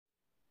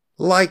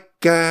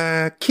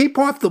Keep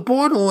off the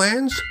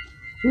Borderlands?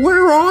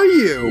 Where are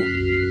you?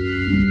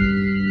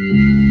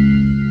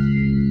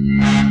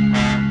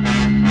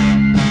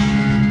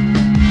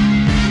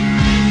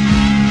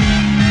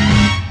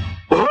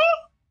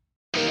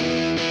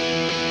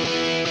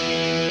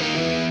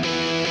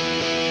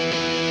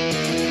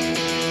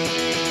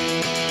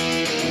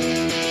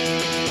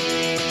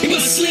 He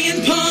was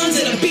slinging pawns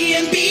at a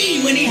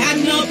B&B when he had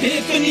an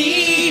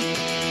epiphany.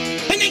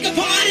 And they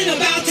complained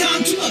about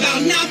time too,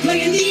 about not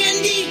playing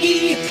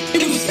D&D.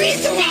 It was free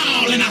for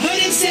all, and I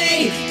heard him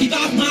say, "Leave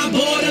off my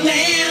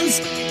Borderlands.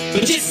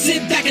 But just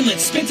sit back and let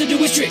Spencer do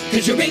his trick,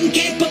 cause you're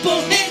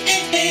incapable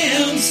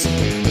hands."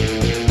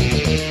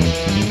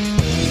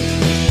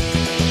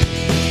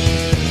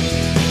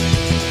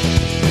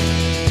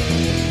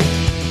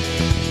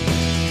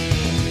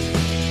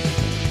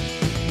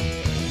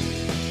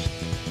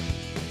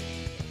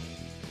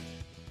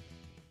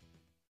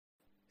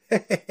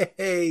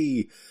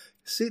 Hey,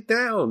 sit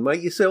down,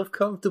 make yourself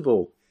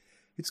comfortable.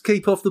 It's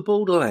Keep Off the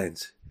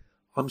Borderlands.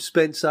 I'm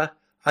Spencer,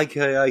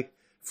 aka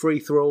Free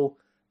Thrall,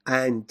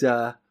 and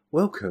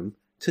welcome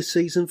to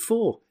Season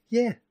 4.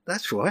 Yeah,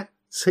 that's right,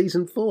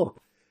 Season 4.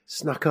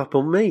 Snuck up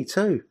on me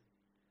too.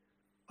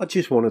 I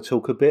just want to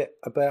talk a bit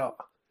about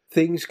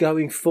things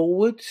going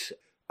forward.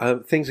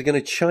 Things are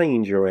going to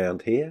change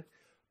around here,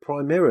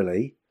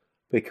 primarily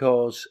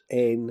because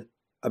in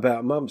about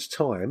a month's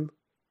time,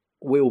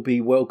 we'll be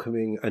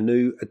welcoming a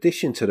new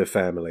addition to the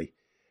family.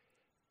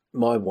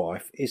 My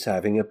wife is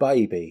having a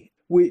baby,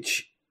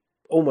 which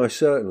almost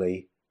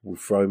certainly will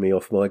throw me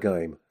off my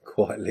game,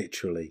 quite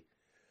literally.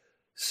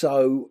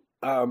 So,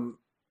 I'm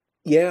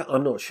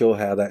not sure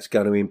how that's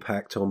going to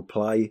impact on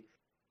play.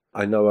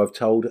 I know I've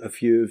told a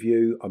few of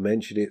you, I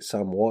mentioned it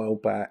some while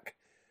back.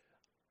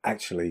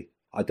 Actually,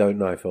 I don't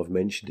know if I've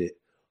mentioned it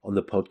on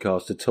the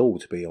podcast at all,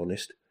 to be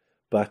honest.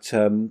 But,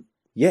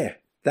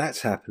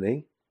 that's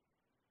happening.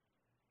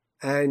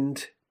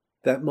 And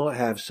that might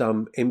have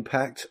some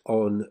impact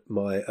on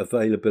my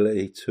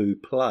availability to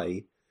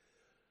play.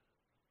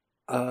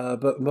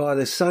 But by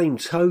the same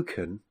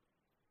token,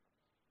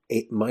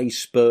 it may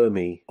spur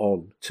me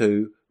on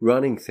to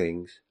running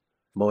things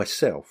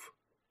myself,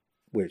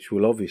 which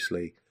will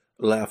obviously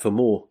allow for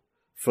more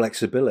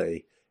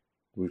flexibility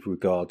with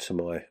regard to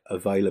my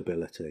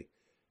availability.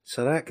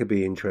 So that could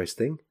be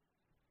interesting.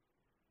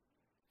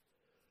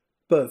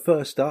 But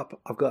first up,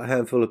 I've got a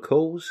handful of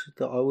calls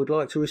that I would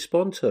like to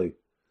respond to.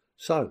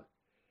 So,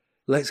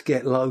 let's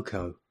get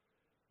loco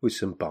with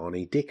some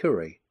Barney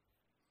Dickory.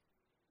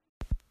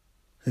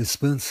 Hey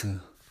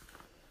Spencer,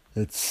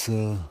 it's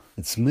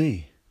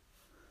me.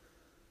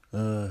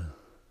 You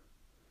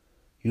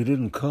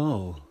didn't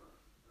call.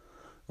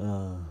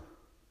 I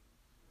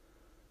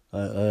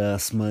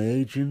asked my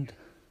agent.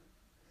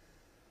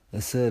 I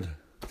said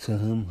to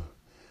him,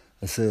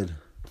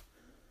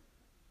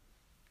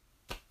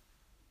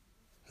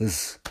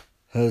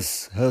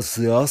 how's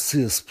the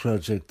Osseous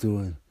project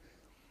doing?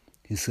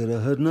 He said,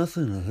 I heard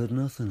nothing. I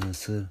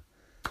said,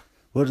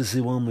 what does he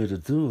want me to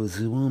do? Does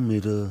he want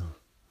me to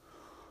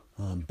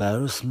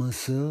embarrass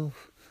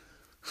myself?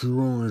 Does he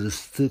want me to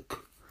stick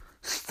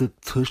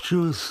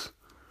tissues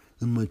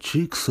in my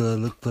cheeks so I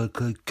look like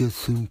I get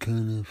some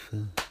kind of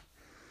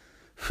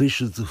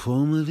facial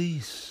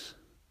deformities?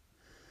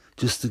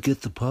 Just to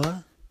get the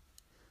part?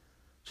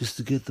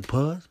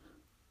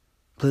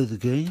 Play the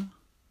game?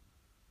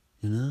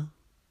 You know?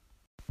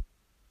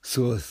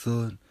 So I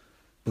thought,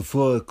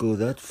 before I go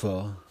that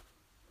far,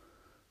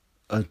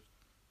 I'm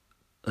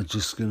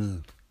just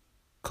gonna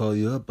call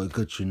you up. I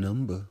got your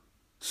number.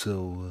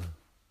 So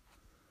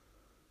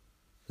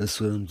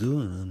that's what I'm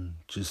doing. I'm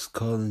just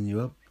calling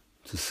you up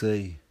to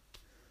say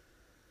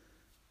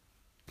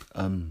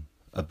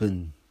I've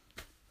been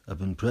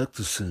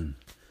practicing.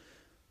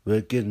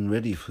 We're getting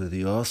ready for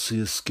the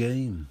Osseous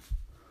game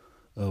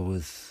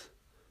with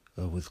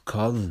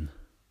Colin.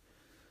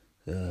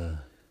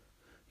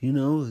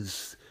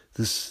 Is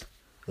this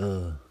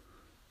that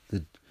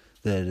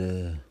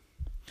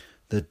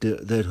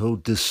whole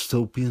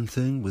dystopian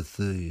thing with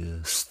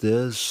the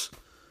stairs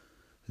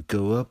that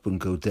go up and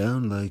go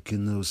down, like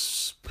in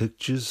those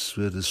pictures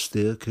where the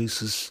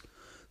staircases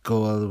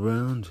go all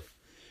around.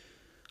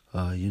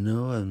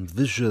 I'm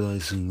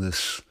visualizing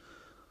this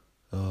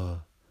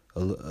every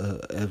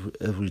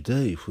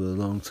day for a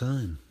long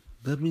time.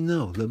 Let me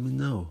know.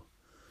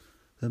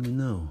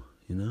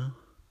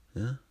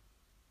 Yeah.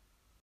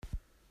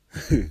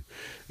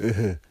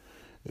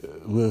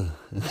 Well,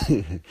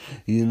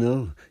 you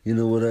know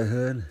what I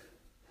heard?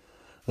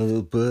 A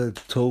little bird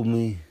told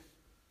me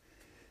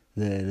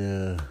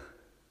that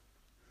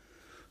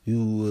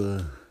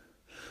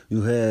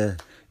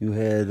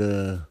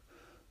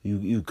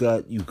you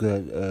got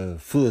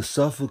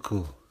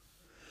philosophical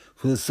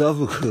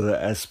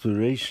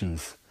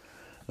aspirations,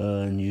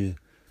 and you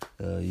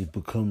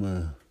become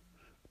a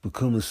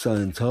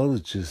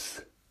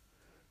Scientologist.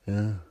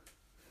 Yeah,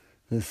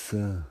 that's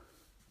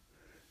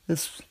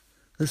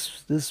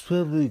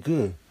probably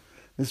good.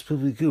 That's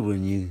probably good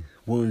when you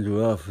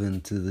wander off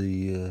into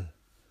the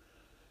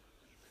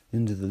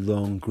into the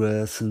long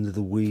grass, into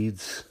the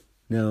weeds.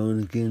 Now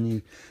and again,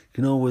 you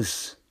can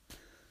always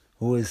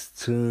turn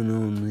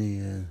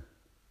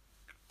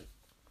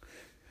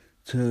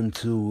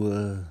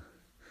to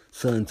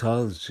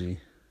Scientology.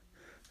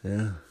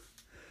 Yeah,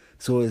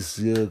 it's always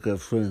got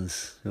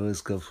friends. You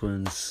always got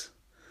friends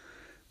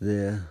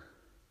there.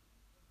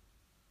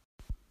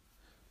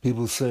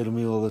 People say to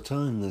me all the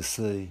time, they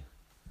say,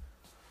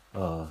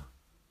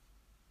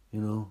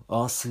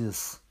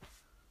 Osseous,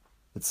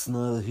 it's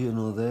neither here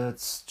nor there,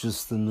 it's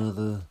just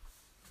another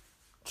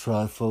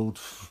trifold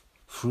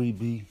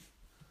freebie.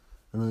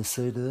 And I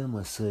say to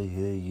them,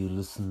 hey, you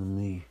listen to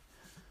me,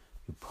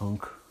 you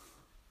punk.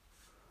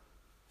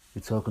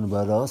 You're talking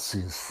about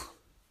Osseous.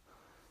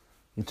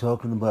 You're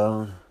talking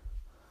about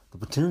the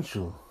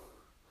potential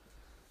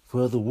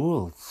for other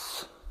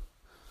worlds.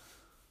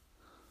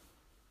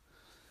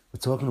 We're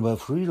talking about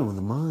freedom of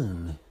the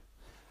mind.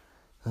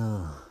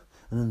 And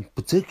in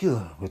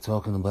particular, we're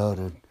talking about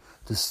a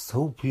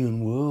dystopian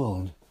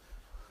world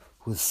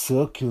with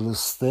circular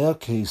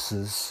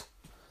staircases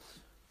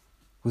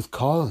with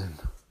Colin.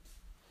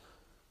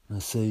 And I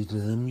say to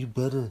them, you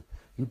better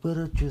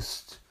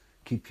just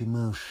keep your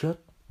mouth shut,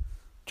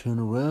 turn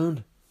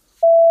around,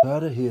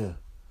 out of here,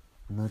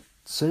 and not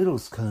say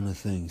those kind of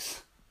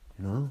things,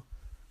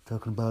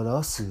 talking about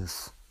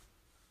Osseous.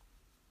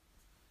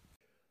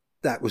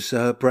 That was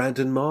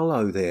Brandon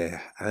Marlowe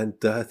there, and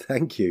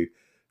thank you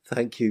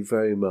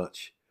very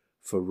much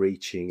for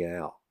reaching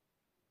out,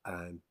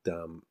 and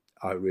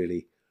I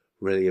really,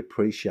 really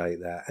appreciate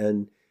that.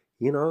 And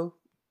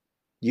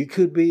you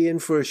could be in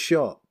for a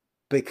shock,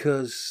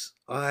 because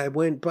I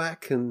went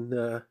back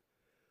and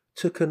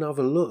took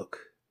another look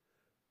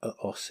at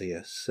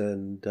Osseous,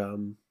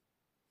 and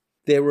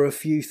there were a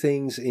few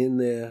things in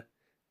there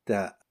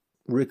that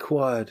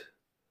required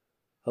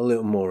a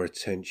little more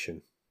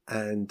attention,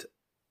 and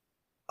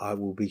I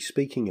will be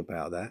speaking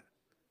about that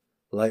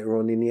later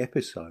on in the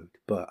episode.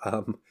 But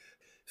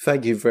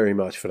thank you very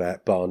much for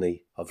that,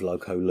 Barney of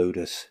Loco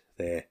Ludus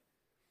there.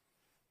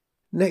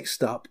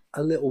 Next up,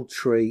 a little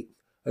treat,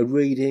 a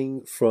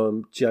reading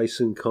from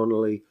Jason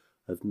Connolly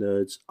of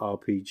Nerds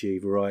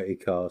RPG Variety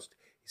Cast.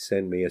 He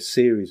sent me a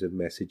series of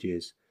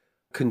messages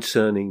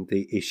concerning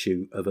the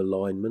issue of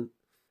alignment.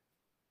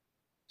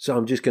 So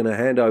I'm just going to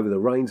hand over the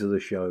reins of the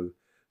show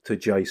to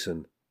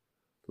Jason.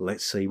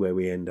 Let's see where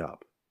we end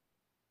up.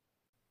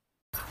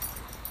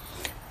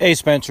 Hey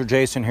Spencer,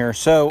 Jason here.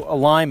 So,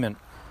 alignment.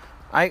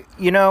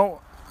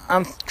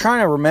 I'm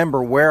trying to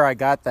remember where I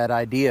got that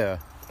idea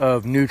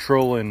of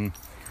neutral and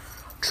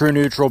true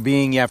neutral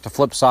being you have to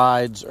flip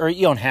sides, or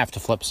you don't have to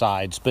flip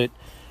sides, but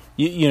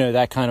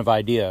that kind of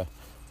idea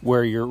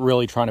where you're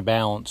really trying to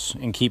balance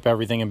and keep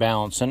everything in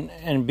balance, and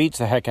it beats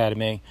the heck out of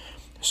me.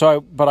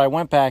 But I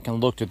went back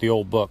and looked at the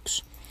old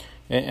books,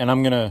 and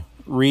I'm going to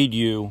read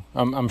you,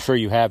 I'm sure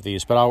you have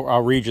these, but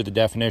I'll read you the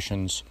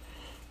definitions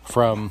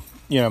from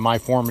my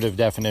formative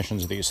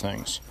definitions of these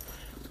things.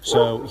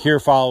 So here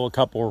follow a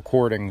couple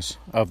recordings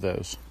of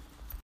those.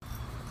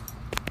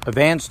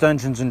 Advanced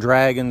Dungeons &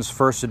 Dragons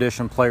 1st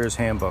Edition Player's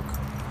Handbook.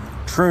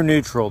 True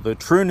neutral. The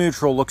true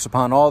neutral looks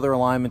upon all their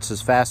alignments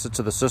as facets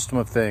of the system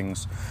of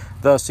things.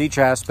 Thus, each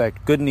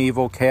aspect, good and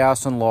evil,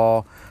 chaos and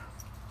law,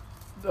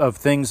 of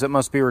things that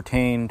must be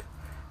retained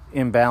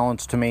in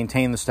balance to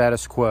maintain the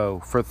status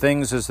quo. For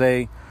things as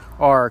they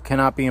are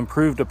cannot be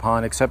improved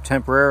upon except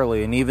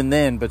temporarily, and even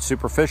then but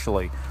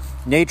superficially.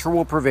 Nature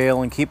will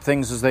prevail and keep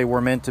things as they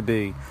were meant to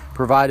be,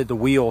 provided the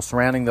wheel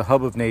surrounding the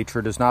hub of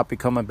nature does not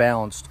become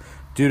unbalanced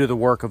due to the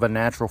work of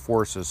unnatural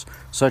forces,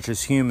 such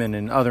as human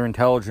and other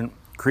intelligent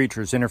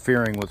creatures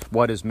interfering with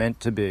what is meant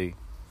to be.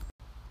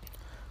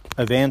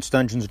 Advanced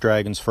Dungeons &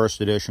 Dragons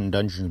 1st Edition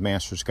Dungeons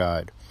Master's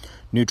Guide.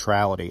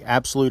 Neutrality.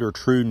 Absolute or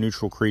true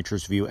neutral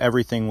creatures view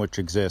everything which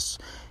exists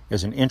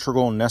as an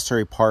integral and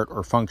necessary part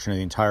or function of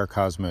the entire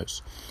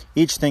cosmos.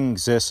 Each thing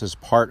exists as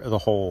part of the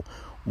whole,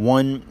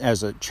 one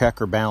as a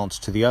check or balance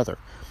to the other,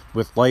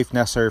 with life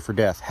necessary for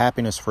death,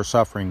 happiness for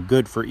suffering,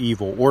 good for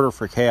evil, order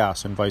for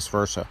chaos, and vice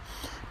versa.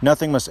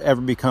 Nothing must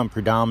ever become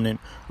predominant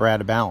or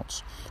out of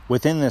balance.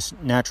 Within this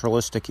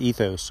naturalistic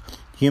ethos,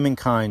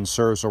 humankind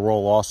serves a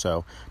role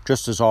also,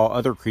 just as all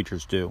other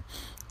creatures do.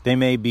 They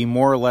may be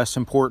more or less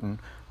important,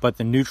 but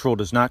the neutral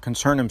does not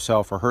concern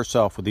himself or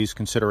herself with these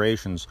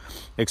considerations,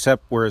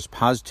 except where it is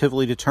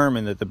positively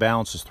determined that the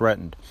balance is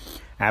threatened.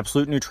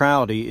 Absolute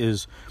neutrality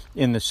is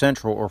in the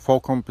central or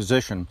fulcrum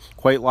position,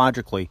 quite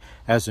logically,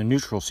 as the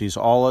neutral sees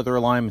all other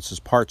alignments as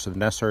parts of the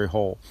necessary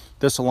whole.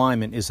 This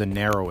alignment is the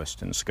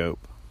narrowest in scope.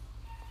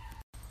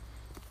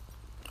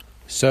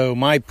 So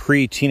my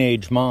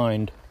pre-teenage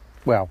mind,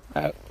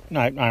 I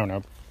don't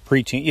know,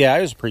 pre-teen, yeah,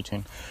 I was a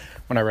preteen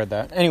when I read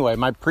that. Anyway,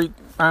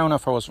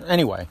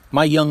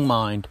 my young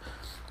mind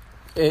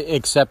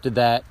accepted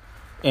that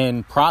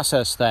and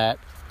processed that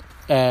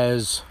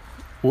as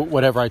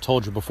whatever I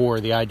told you before,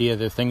 the idea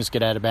that if things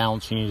get out of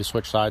balance, you need to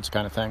switch sides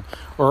kind of thing,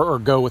 or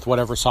go with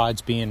whatever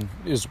side's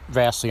is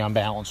vastly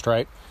unbalanced,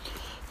 right?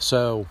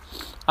 So,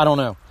 I don't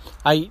know.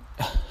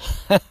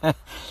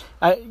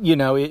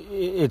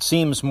 It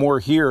seems more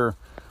here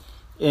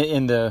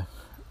in the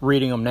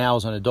reading them now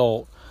as an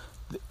adult,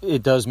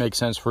 it does make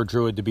sense for a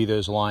druid to be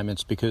those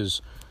alignments,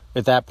 because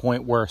at that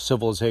point where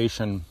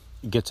civilization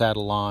gets out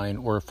of line,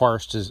 or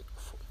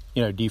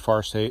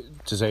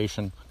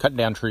deforestation, cutting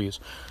down trees,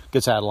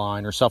 gets out of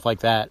line, or stuff like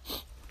that,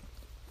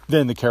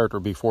 then the character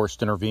would be forced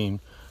to intervene.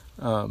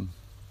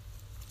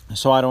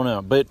 So I don't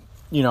know. But,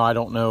 I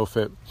don't know if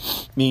it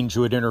means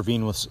you would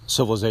intervene with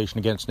civilization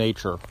against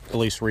nature, at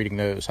least reading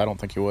those. I don't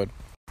think you would.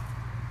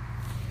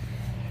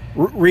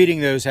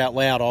 Reading those out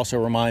loud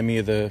also remind me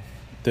of the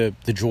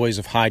joys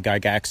of high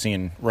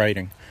Gygaxian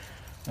writing.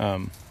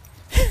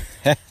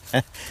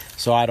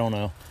 So I don't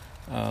know.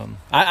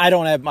 I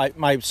don't have,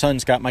 my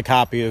son's got my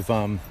copy of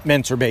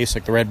Menser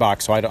Basic, the red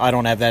box, so I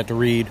don't have that to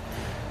read.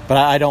 But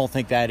I don't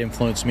think that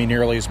influenced me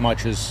nearly as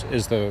much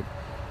as the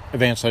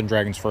Advanced Dungeons &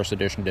 Dragons first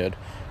edition did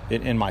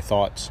in my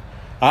thoughts.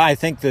 I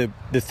think the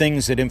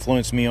things that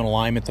influenced me on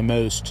alignment the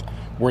most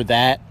were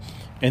that,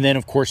 and then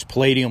of course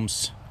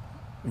Palladium's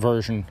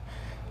version.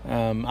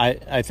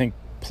 I think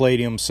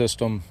Palladium's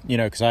system,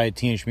 because I had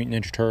Teenage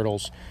Mutant Ninja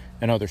Turtles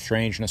and Other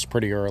Strangeness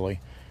pretty early,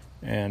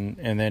 and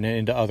then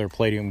into other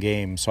Palladium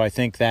games. So I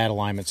think that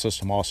alignment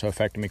system also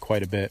affected me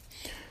quite a bit.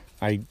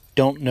 I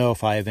don't know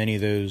if I have any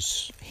of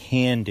those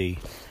handy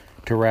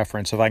to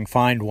reference. If I can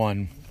find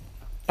one.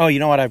 Oh, you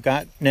know what I've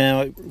got?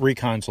 No,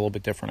 Recon's a little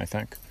bit different, I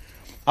think.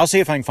 I'll see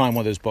if I can find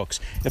one of those books.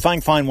 If I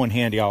can find one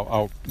handy,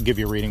 I'll give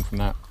you a reading from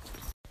that.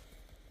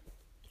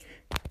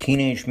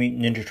 Teenage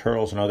Mutant Ninja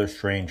Turtles and Other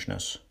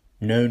Strangeness.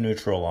 No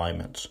neutral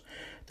alignments.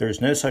 There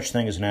is no such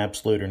thing as an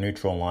absolute or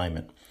neutral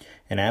alignment.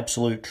 An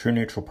absolute, true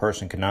neutral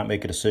person cannot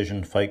make a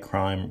decision, fight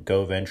crime,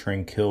 go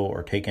venturing, kill,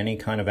 or take any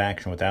kind of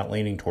action without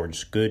leaning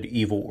towards good,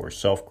 evil, or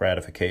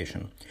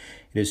self-gratification.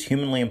 It is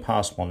humanly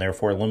impossible and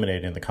therefore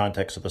eliminated in the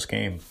context of this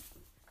game.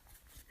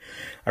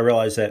 I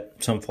realize that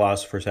some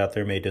philosophers out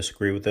there may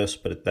disagree with this,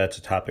 but that's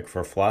a topic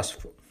for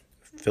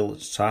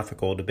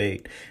philosophical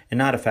debate and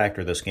not a factor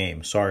of this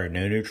game. Sorry,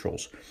 no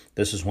neutrals.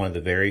 This is one of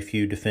the very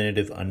few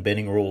definitive,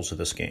 unbending rules of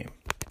this game.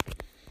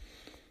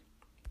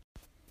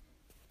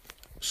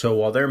 So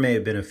while there may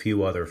have been a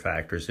few other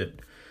factors that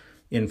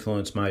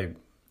influenced my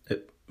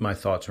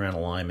thoughts around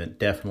alignment,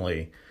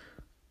 definitely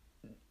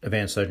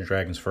Advanced Dungeons &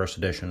 Dragons First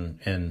Edition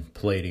and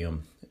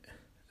Palladium,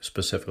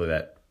 specifically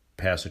that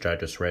passage I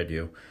just read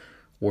you,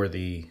 were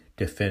the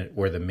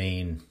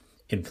main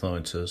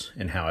influences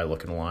in how I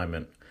look at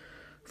alignment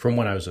from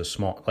when I was a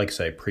small, like I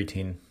say,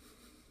 preteen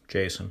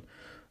Jason.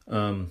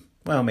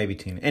 Maybe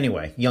teen.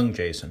 Anyway, young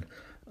Jason.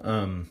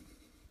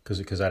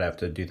 Because I'd have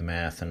to do the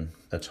math, and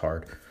that's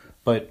hard.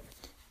 But,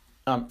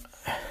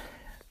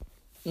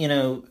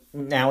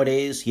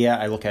 nowadays,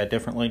 I look at it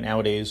differently.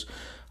 Nowadays,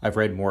 I've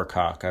read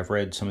Moorcock. I've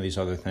read some of these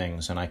other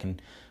things, and I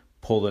can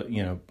pull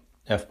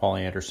F. Paul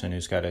Anderson,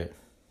 who's got an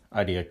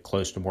idea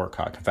close to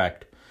Moorcock. In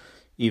fact,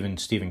 even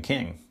Stephen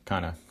King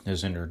kind of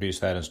has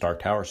introduced that as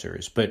Dark Tower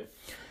series. But,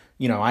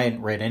 I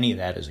hadn't read any of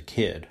that as a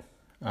kid.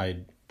 I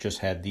just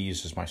had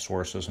these as my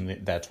sources,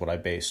 and that's what I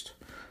based,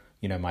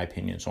 my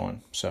opinions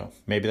on. So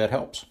maybe that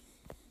helps.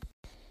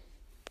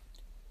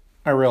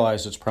 I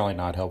realize it's probably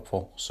not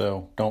helpful,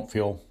 so don't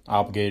feel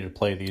obligated to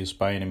play these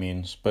by any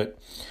means. But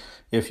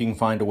if you can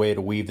find a way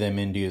to weave them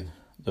into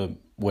the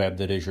web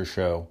that is your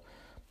show,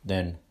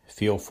 then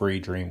feel free,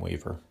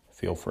 Dreamweaver.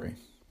 Feel free.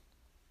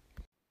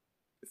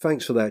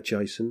 Thanks for that,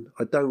 Jason.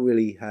 I don't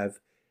really have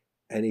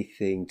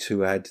anything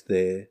to add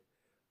there,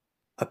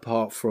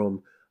 apart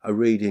from a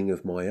reading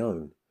of my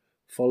own,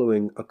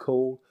 following a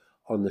call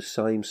on the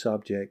same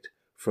subject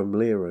from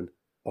Liren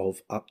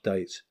of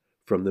Updates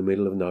from the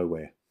Middle of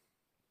Nowhere.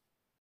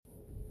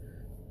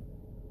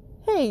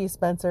 Hey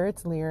Spencer,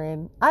 it's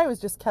Liren. I was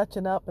just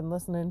catching up and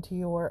listening to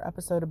your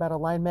episode about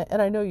alignment,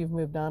 and I know you've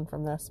moved on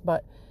from this,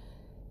 but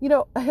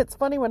it's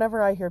funny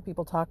whenever I hear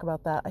people talk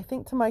about that, I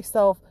think to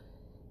myself,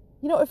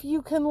 if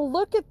you can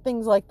look at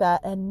things like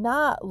that and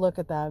not look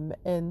at them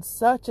in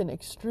such an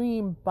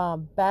extreme,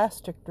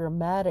 bombastic,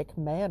 dramatic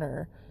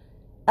manner,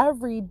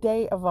 every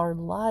day of our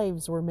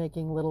lives we're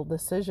making little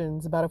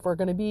decisions about if we're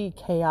going to be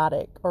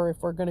chaotic, or if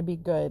we're going to be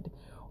good,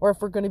 or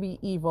if we're going to be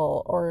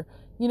evil, or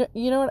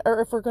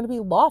or if we're going to be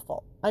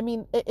lawful. I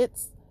mean,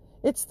 it's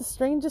the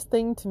strangest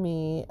thing to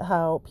me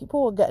how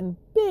people will get in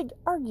big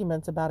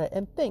arguments about it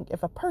and think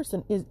if a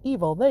person is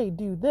evil, they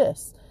do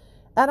this.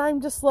 And I'm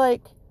just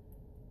like,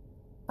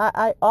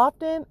 I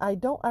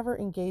don't ever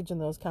engage in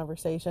those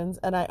conversations,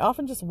 and I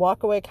often just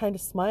walk away kind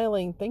of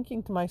smiling,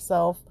 thinking to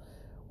myself,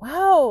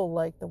 wow,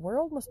 like the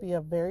world must be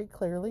a very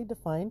clearly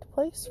defined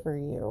place for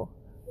you.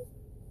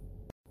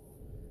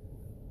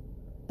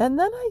 And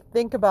then I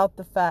think about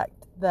the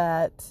fact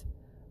that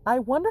I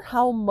wonder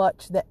how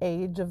much the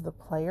age of the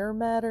player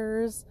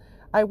matters.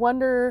 I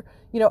wonder,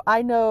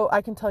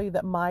 I can tell you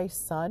that my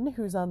son,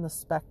 who's on the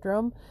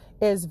spectrum,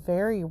 is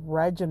very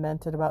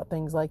regimented about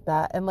things like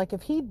that. And like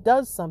if he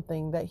does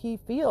something that he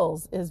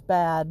feels is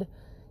bad,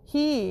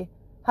 he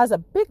has a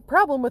big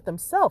problem with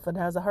himself and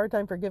has a hard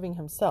time forgiving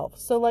himself.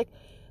 So like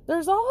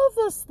there's all of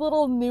this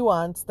little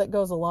nuance that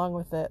goes along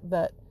with it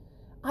that,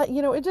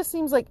 it just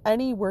seems like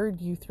any word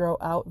you throw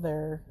out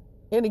there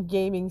in a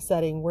gaming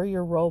setting where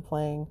you're role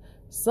playing,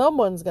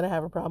 someone's going to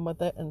have a problem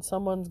with it and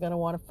someone's going to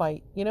want to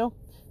fight, you know?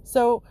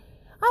 So,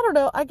 I don't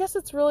know. I guess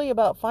it's really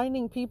about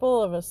finding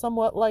people of a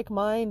somewhat like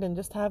mind and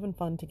just having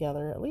fun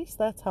together. At least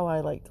that's how I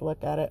like to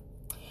look at it.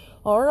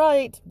 All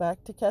right,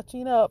 back to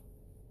catching up.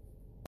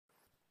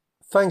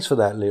 Thanks for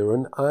that,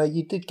 Liren.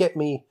 You did get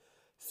me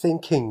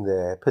thinking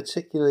there,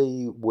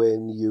 particularly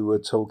when you were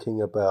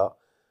talking about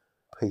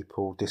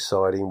people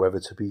deciding whether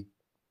to be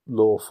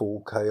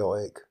lawful,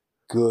 chaotic,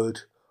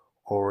 good,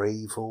 or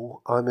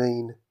evil. I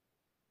mean,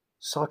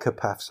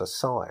 psychopaths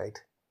aside,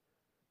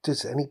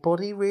 does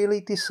anybody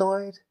really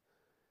decide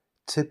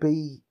to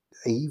be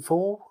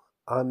evil?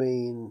 I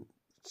mean,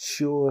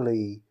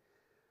 surely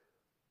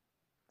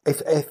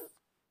if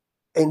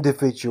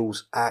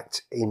individuals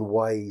act in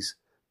ways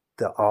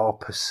that are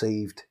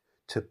perceived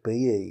to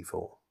be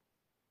evil,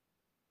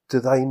 do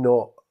they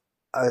not,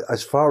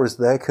 as far as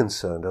they're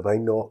concerned, are they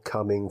not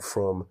coming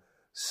from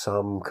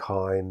some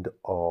kind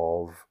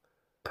of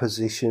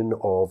position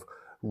of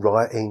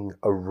righting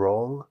a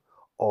wrong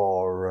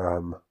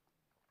or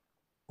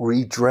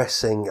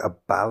redressing a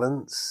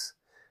balance?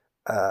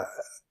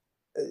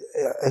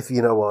 If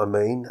you know what I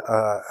mean,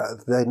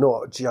 they're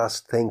not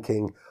just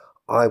thinking,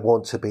 I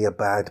want to be a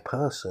bad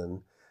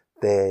person.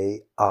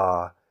 They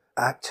are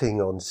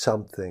acting on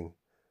something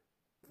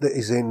that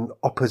is in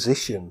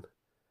opposition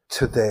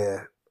to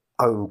their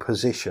own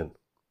position,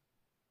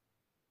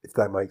 if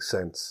that makes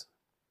sense.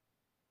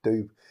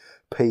 Do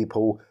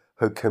people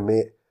who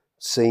commit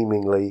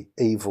seemingly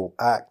evil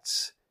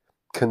acts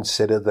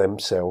consider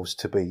themselves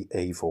to be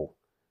evil?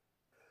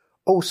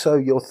 Also,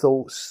 your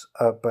thoughts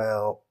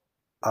about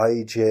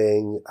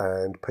aging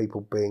and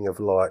people being of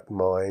like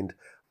mind.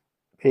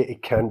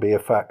 It can be a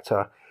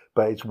factor,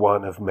 but it's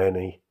one of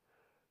many.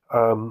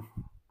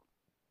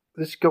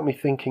 This got me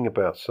thinking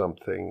about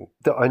something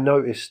that I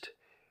noticed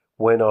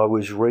when I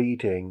was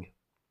reading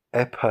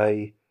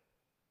Épée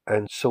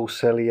and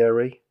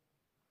Sorcellerie,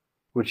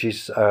 which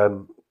is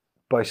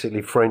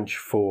basically French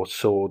for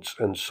swords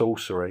and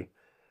sorcery,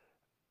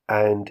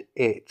 and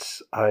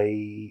it's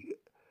a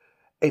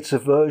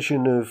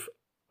version of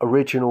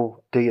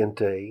original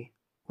D&D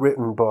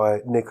written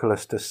by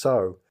Nicolas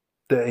Dassault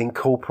that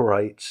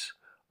incorporates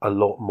a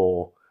lot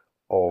more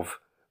of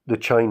the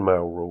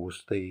chainmail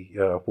rules, the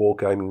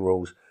wargaming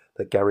rules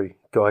that Gary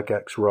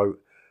Gygax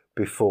wrote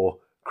before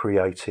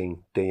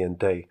creating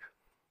D&D.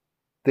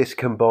 This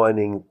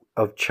combining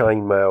of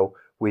chainmail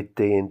with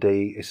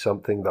D&D is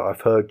something that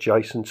I've heard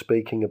Jason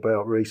speaking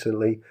about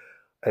recently.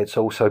 It's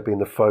also been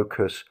the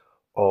focus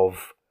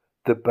of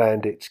the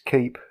Bandits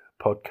Keep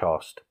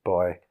podcast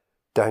by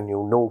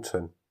Daniel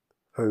Norton,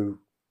 who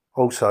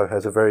also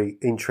has a very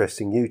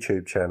interesting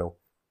YouTube channel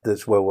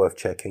that's well worth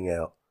checking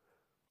out.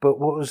 But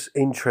what was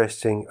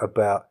interesting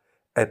about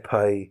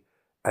Épée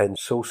and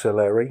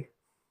Sorcellerie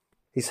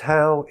is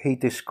how he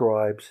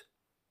describes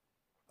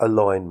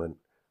alignment.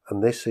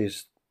 And this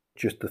is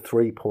just the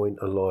 3-point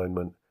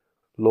alignment: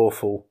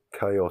 lawful,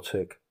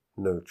 chaotic,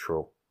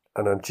 neutral.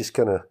 And I'm just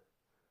going to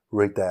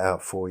read that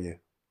out for you.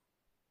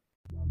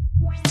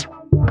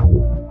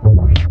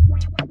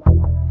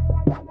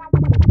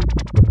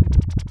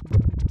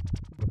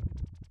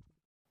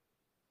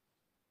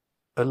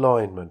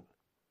 Alignment.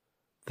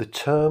 The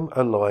term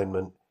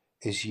alignment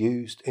is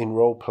used in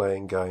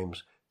role-playing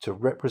games to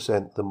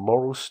represent the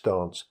moral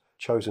stance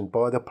chosen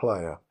by the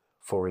player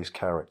for his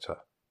character.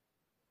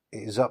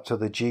 It is up to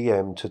the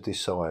GM to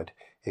decide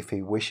if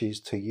he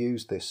wishes to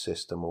use this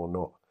system or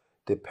not,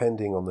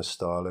 depending on the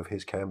style of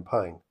his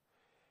campaign.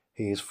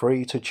 He is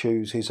free to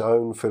choose his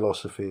own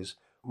philosophies,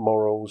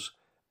 morals,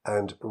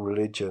 and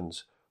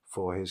religions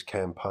for his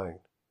campaign.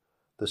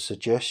 The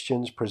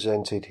suggestions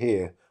presented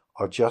here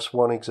are just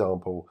one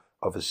example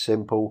of a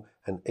simple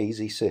and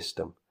easy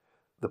system.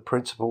 The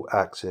principal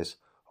axis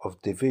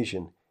of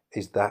division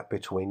is that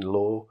between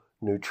law,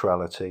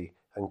 neutrality,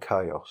 and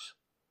chaos.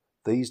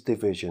 These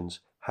divisions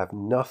have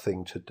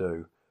nothing to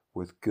do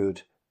with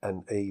good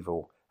and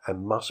evil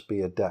and must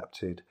be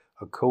adapted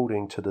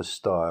according to the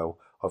style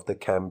of the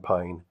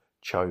campaign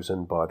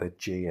chosen by the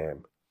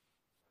GM.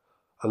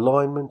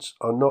 Alignments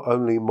are not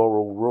only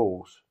moral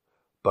rules,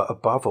 but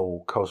above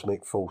all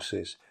cosmic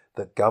forces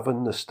that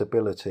govern the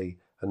stability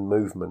and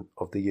movement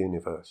of the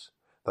universe.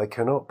 They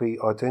cannot be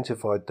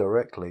identified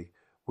directly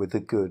with the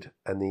good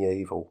and the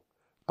evil.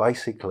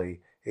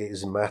 Basically, it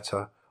is a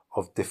matter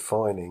of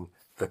defining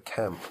the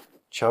camp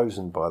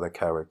chosen by the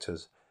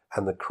characters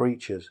and the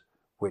creatures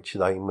which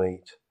they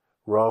meet,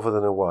 rather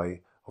than a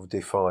way of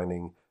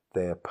defining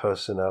their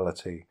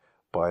personality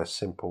by a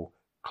simple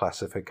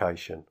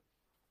classification.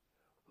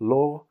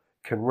 Law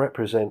can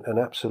represent an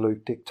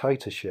absolute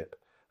dictatorship,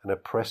 an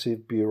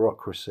oppressive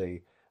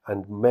bureaucracy,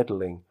 and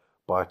meddling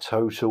by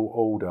total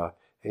order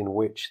in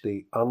which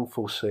the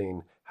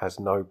unforeseen has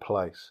no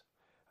place,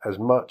 as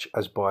much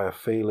as by a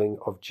feeling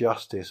of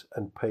justice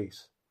and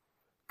peace.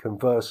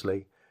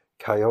 Conversely,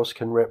 chaos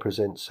can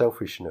represent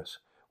selfishness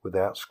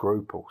without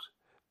scruples,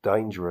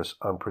 dangerous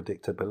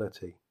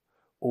unpredictability,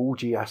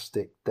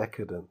 orgiastic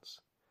decadence,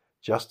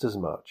 just as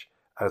much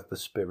as the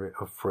spirit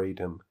of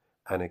freedom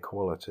and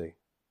equality.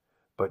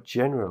 But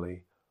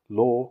generally,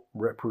 law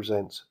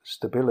represents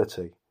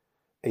stability,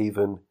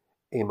 even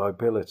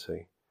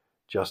immobility,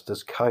 just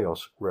as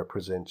chaos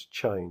represents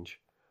change,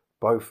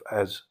 both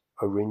as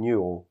a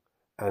renewal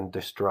and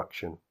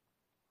destruction.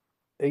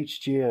 Each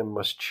GM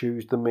must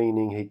choose the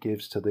meaning he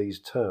gives to these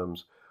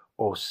terms,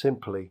 or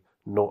simply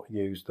not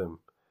use them.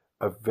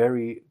 A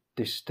very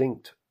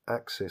distinct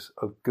axis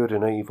of good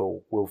and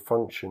evil will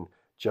function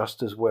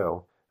just as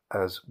well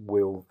as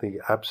will the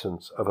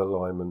absence of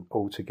alignment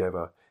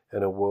altogether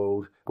in a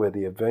world where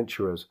the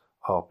adventurers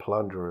are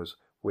plunderers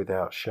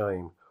without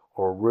shame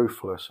or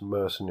ruthless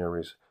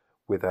mercenaries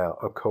without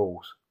a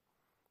cause.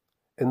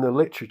 In the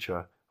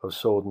literature of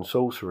sword and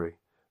sorcery,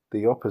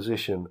 the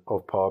opposition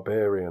of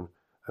barbarian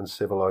and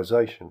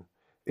civilization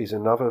is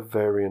another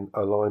variant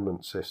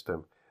alignment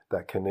system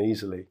that can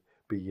easily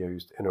be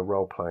used in a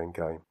role-playing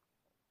game.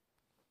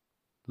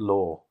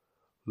 Law.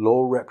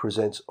 Law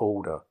represents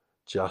order,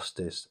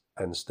 justice,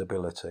 and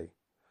stability.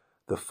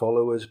 The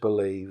followers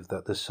believe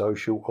that the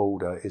social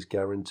order is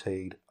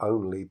guaranteed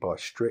only by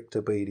strict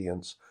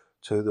obedience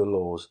to the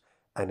laws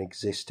and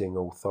existing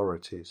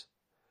authorities.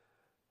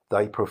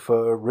 They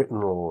prefer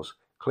written laws,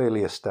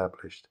 clearly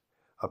established,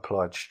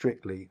 applied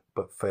strictly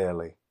but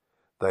fairly.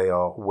 They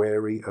are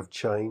wary of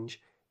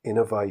change,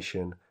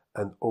 innovation,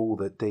 and all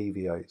that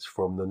deviates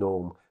from the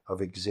norm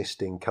of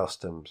existing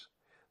customs.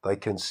 They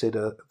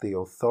consider the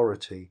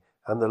authority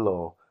and the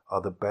law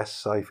are the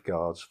best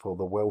safeguards for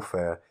the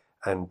welfare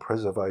and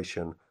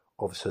preservation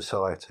of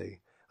society,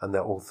 and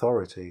that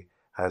authority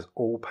has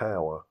all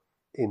power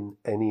in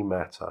any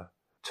matter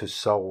to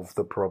solve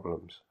the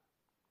problems.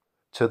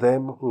 To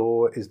them,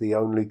 law is the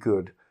only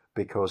good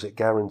because it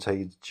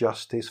guarantees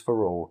justice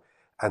for all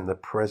and the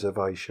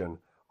preservation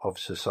of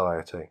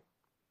society.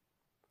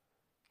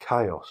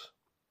 Chaos.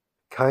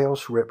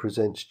 Chaos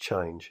represents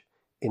change,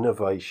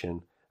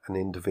 innovation, and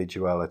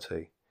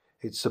individuality.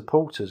 Its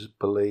supporters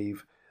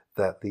believe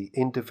that the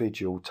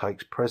individual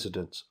takes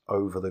precedence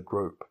over the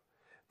group,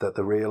 that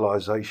the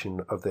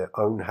realization of their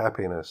own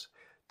happiness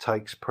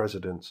takes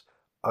precedence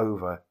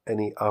over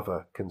any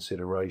other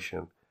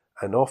consideration,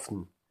 and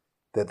often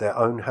that their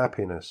own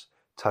happiness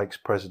takes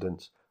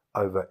precedence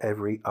over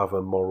every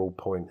other moral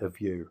point of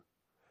view.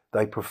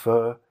 They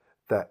prefer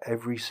that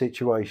every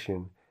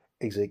situation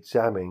is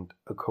examined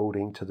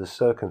according to the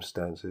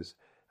circumstances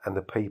and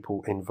the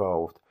people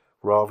involved,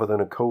 rather than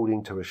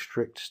according to a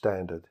strict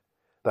standard.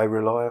 They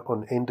rely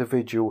on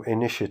individual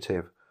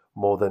initiative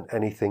more than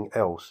anything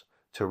else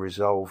to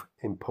resolve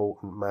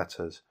important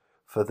matters.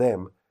 For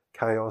them,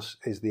 chaos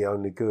is the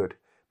only good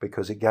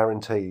because it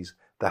guarantees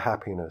the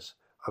happiness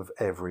of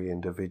every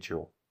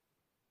individual.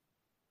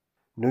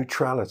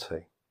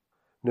 Neutrality.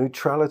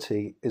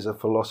 Neutrality is a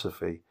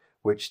philosophy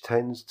which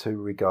tends to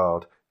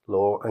regard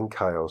law and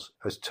chaos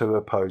as two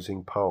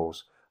opposing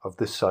poles of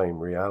the same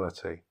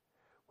reality,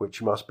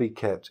 which must be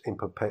kept in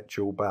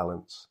perpetual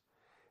balance.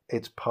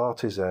 Its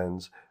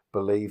partisans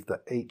believe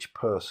that each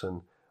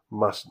person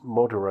must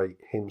moderate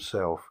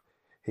himself,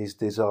 his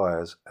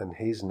desires and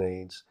his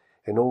needs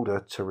in order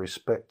to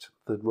respect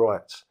the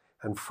rights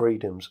and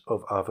freedoms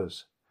of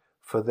others.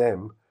 For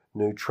them,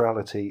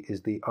 neutrality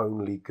is the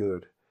only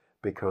good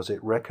because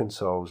it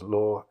reconciles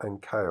law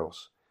and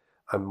chaos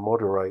and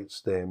moderates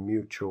their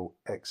mutual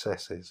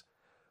excesses.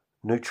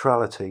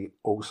 Neutrality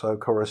also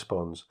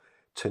corresponds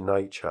to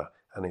nature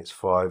and its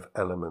 5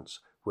 elements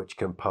which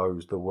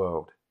compose the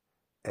world: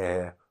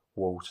 air,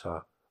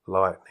 water,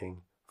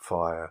 lightning,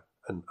 fire,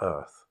 and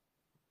earth.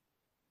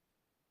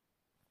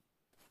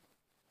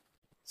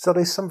 So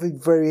there's something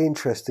very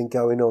interesting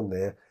going on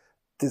there.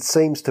 There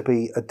seems to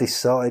be a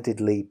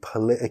decidedly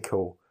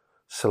political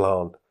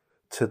slant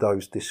to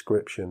those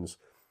descriptions,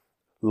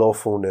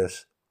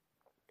 lawfulness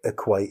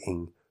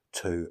equating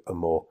to a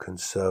more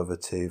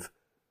conservative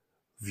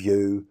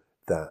view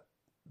that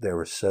there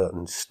are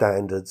certain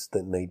standards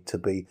that need to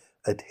be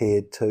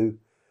adhered to,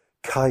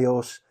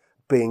 chaos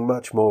being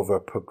much more of a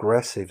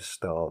progressive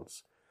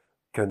stance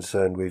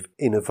concerned with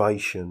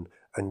innovation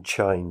and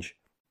change,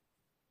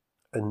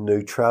 and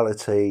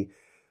neutrality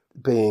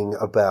being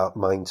about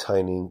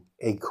maintaining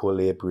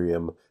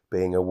equilibrium,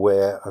 being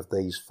aware of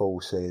these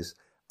forces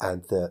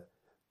and that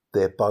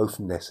they're both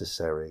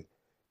necessary.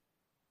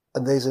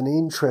 And there's an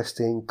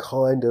interesting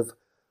kind of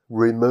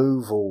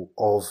removal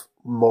of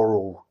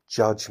moral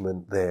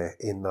judgment there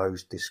in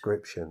those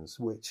descriptions,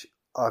 which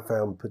I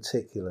found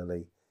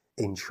particularly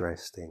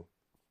interesting.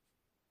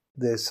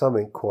 There's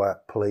something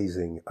quite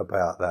pleasing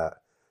about that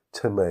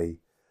to me,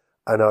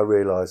 and I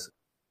realise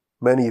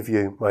many of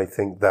you may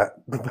think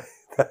that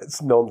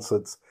that's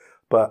nonsense,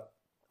 but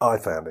I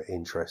found it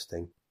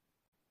interesting.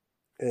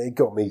 It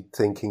got me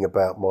thinking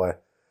about my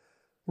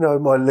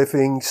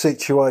living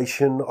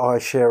situation. I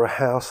share a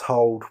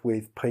household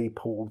with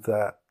people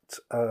that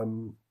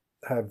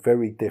have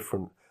very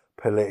different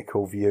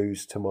political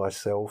views to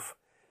myself,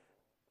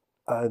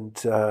 and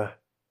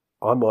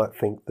I might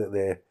think that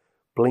they're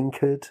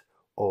blinkered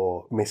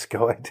or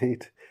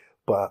misguided,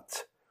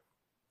 but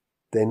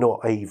they're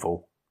not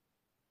evil.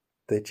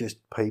 They're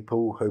just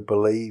people who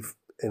believe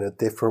in a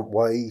different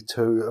way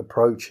to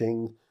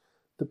approaching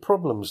the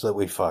problems that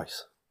we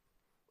face.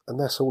 And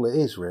that's all it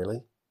is,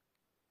 really.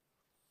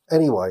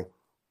 Anyway,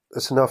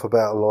 that's enough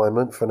about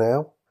alignment for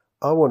now.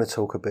 I want to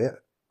talk a bit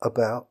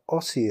about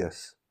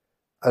Osseous.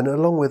 And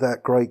along with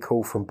that great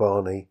call from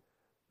Barney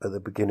at the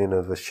beginning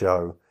of the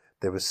show,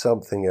 there was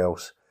something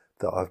else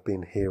that I've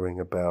been hearing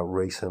about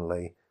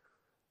recently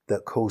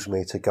that caused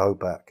me to go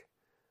back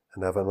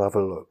and have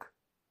another look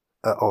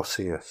at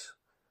Osseous,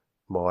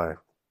 my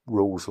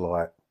Rules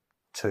Light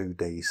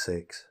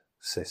 2D6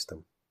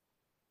 system.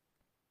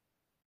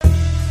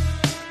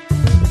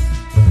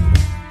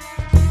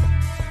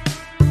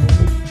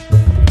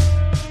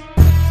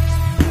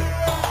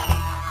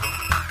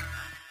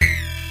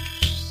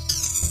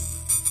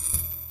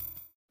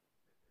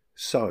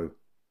 So,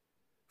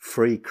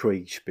 Free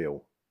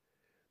Kriegspiel,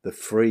 the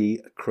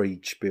Free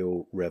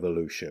Kriegspiel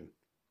Revolution.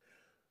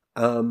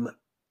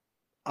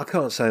 I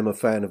can't say I'm a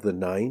fan of the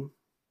name,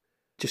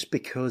 just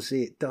because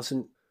it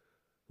doesn't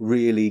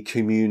really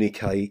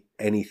communicate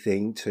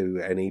anything to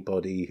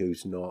anybody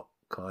who's not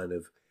kind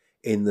of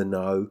in the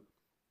know.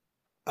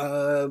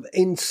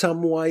 In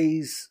some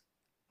ways,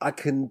 I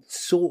can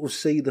sort of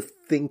see the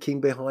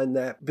thinking behind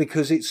that,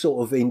 because it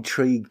sort of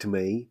intrigued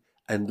me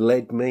and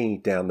led me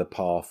down the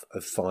path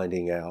of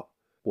finding out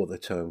what the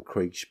term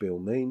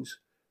Kriegspiel means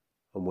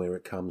and where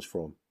it comes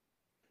from.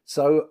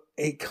 So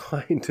it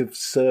kind of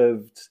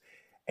served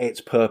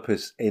its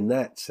purpose in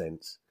that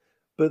sense.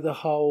 But the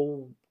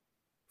whole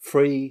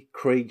Free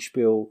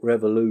Kriegspiel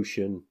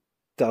revolution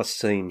does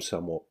seem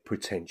somewhat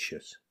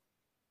pretentious.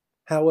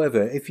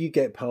 However, if you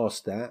get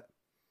past that,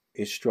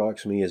 it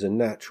strikes me as a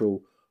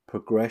natural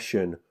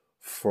progression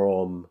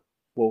from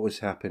what was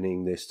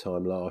happening this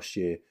time last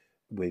year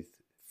with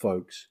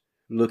folks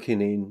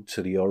looking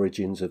into the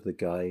origins of the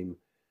game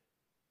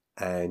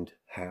and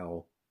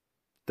how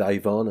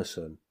Dave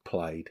Arneson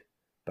played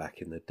back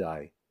in the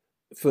day.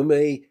 For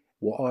me,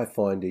 what I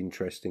find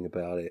interesting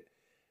about it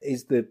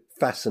is the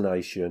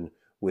fascination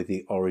with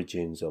the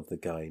origins of the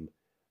game.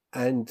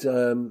 And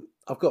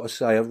I've got to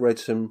say, I've read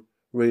some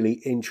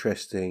really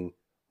interesting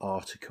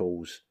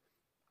articles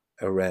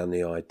around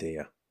the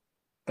idea.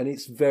 And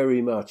it's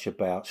very much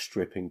about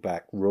stripping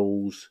back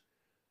rules,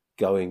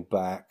 going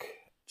back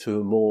to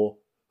a more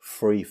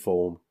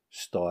free-form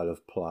style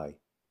of play.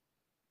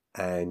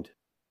 And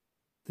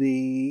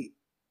the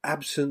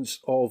absence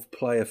of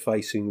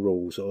player-facing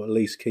rules, or at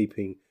least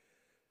keeping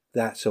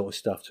that sort of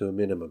stuff to a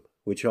minimum,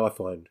 which I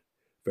find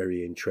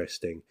very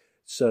interesting.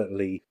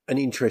 Certainly an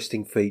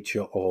interesting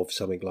feature of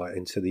something like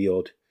Enter the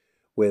Odd,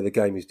 where the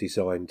game is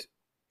designed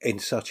in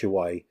such a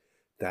way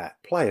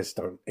that players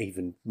don't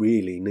even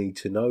really need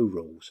to know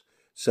rules.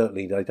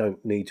 Certainly they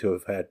don't need to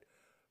have had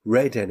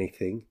read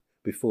anything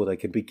before they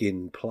can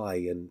begin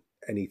play, and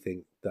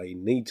anything they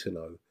need to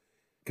know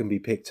can be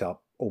picked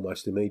up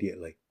almost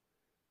immediately.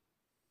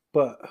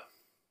 But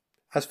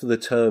as for the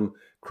term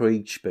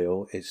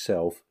Kriegspiel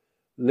itself,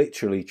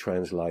 literally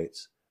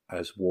translates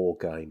as war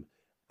game,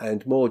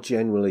 and more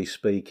generally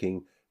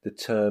speaking, the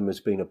term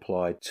has been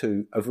applied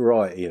to a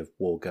variety of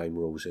war game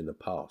rules in the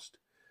past.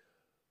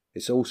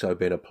 It's also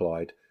been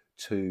applied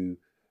to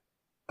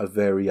a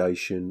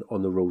variation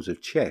on the rules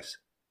of chess,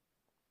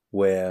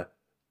 where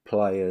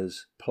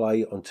players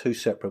play on two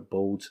separate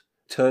boards,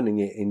 turning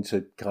it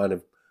into kind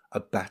of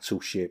a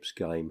battleships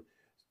game.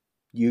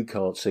 You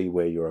can't see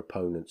where your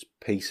opponent's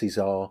pieces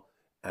are,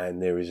 and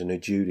there is an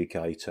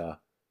adjudicator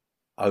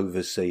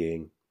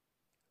overseeing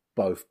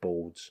both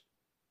boards.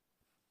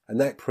 And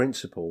that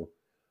principle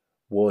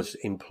was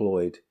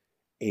employed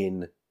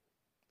in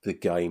the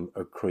game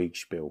of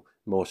Kriegspiel,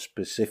 more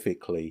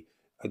specifically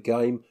a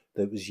game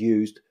that was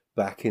used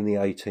back in the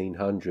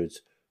 1800s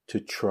to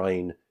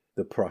train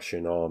the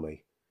Prussian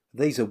army.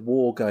 These are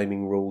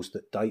wargaming rules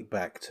that date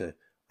back to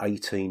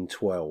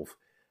 1812,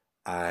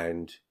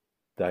 and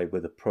they were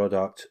the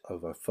product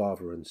of a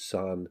father and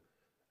son.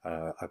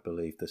 I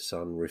believe the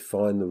son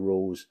refined the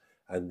rules,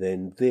 and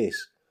then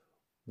this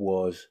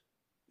was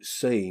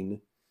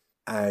seen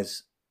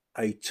as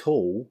a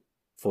tool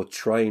for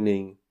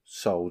training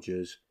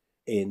soldiers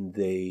in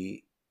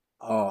the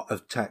art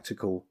of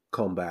tactical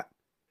combat.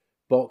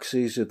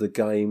 Boxes of the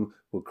game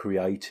were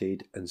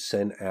created and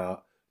sent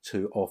out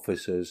to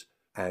officers,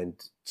 and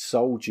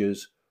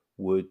soldiers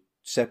would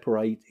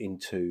separate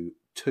into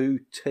two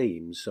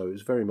teams, so it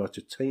was very much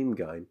a team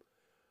game,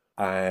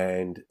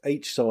 and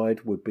each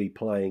side would be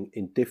playing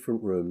in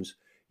different rooms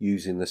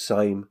using the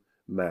same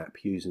map,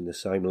 using the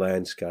same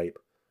landscape,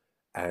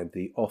 and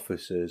the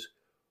officers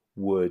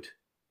would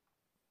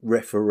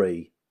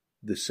referee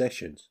the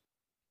sessions.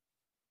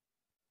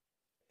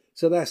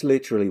 So that's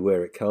literally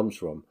where it comes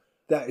from.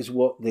 That is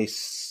what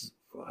this,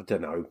 I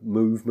don't know,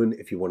 movement,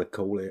 if you want to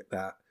call it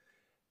that,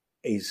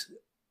 is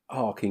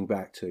harking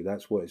back to.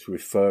 That's what it's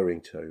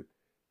referring to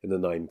in the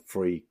name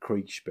Free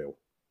Kriegspiel.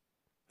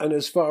 And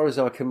as far as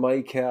I can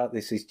make out,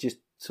 this is just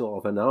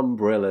sort of an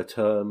umbrella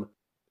term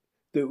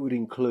that would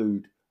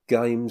include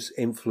games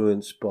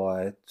influenced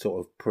by sort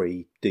of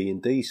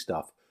pre-D&D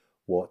stuff,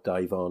 what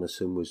Dave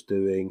Arneson was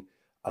doing,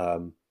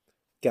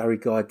 Gary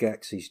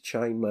Gygax's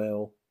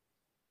Chainmail,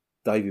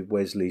 David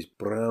Wesley's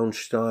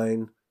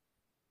Braunstein.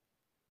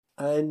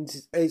 And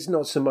it's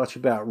not so much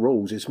about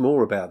rules, it's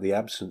more about the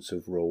absence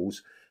of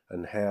rules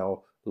and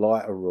how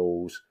lighter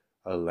rules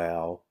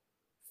allow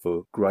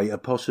for greater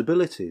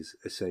possibilities,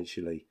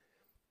 essentially.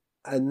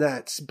 And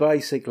that's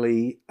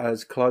basically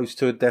as close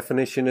to a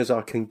definition as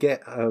I can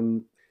get.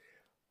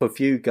 A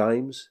few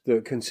games that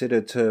are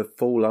considered to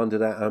fall under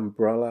that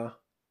umbrella: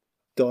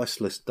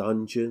 Diceless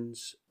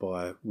Dungeons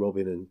by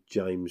Robin and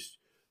James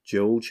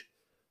George,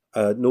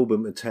 Norbert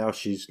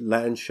Matausch's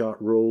Landshut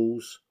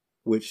rules,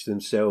 which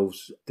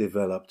themselves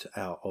developed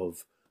out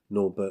of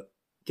Norbert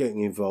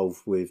getting involved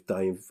with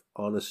Dave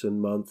Arneson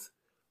month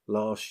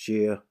last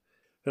year.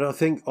 And I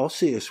think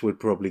Osseous would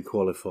probably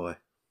qualify.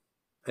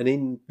 And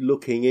in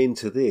looking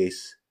into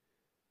this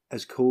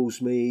has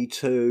caused me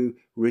to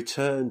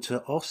return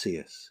to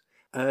Osseous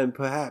and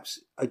perhaps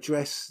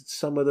address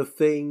some of the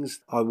things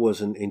I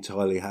wasn't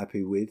entirely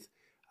happy with,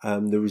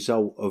 the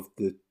result of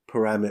the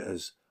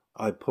parameters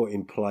I put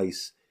in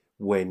place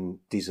when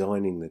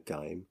designing the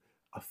game.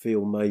 I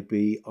feel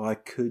maybe I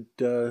could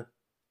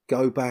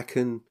go back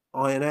and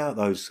iron out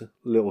those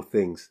little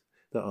things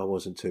that I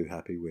wasn't too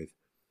happy with.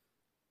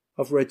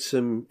 I've read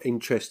some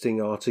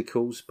interesting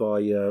articles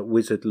by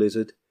Wizard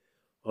Lizard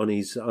on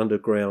his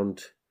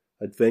Underground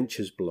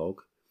Adventures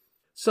blog.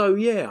 So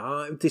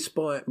yeah,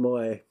 despite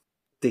my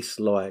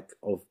dislike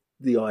of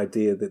the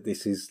idea that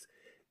this is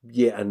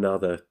yet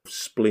another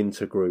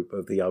splinter group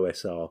of the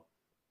OSR,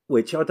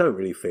 which I don't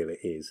really feel it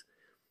is,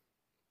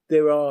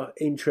 there are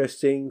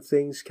interesting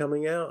things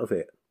coming out of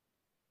it.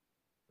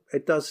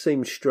 It does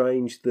seem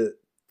strange that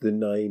the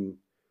name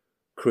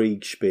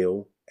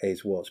Kriegspiel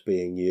is what's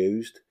being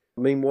used.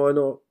 I mean, why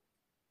not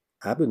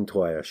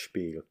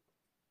Abenteuerspiel?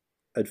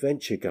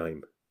 Adventure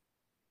game.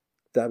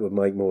 That would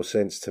make more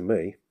sense to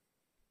me,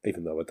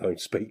 even though I don't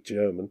speak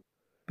German.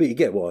 But you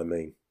get what I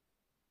mean.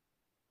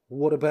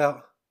 What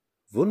about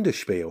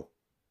Wunderspiel?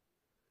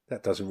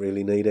 That doesn't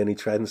really need any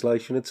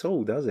translation at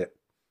all, does it?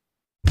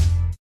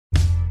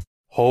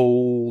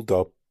 Hold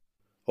up.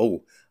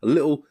 Oh, a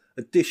little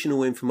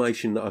additional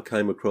information that I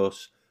came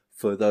across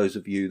for those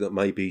of you that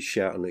may be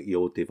shouting at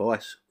your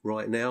device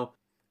right now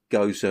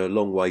goes a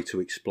long way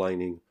to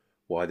explaining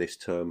why this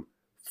term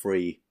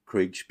free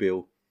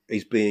Kriegspiel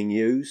is being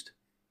used.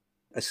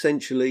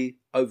 Essentially,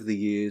 over the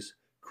years,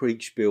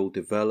 Kriegspiel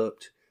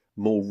developed,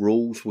 more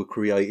rules were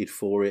created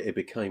for it, it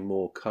became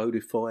more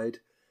codified,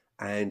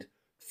 and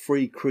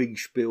free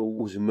Kriegspiel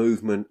was a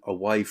movement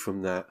away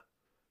from that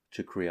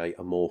to create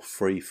a more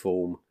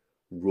free-form,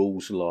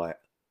 rules-light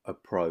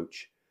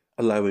approach,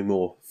 allowing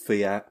more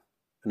fiat.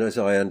 And as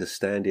I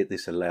understand it,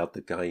 this allowed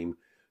the game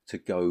to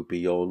go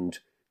beyond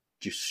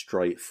just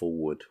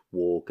straightforward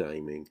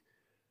wargaming.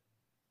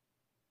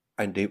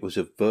 And it was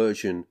a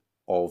version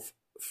of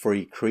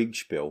free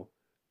Kriegspiel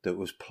that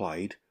was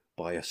played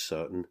by a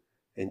certain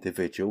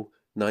individual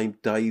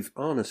named Dave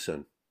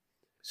Arneson.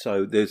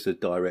 So there's a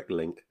direct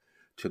link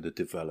to the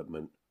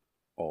development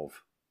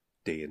of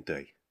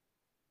D&D.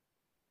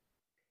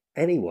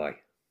 Anyway,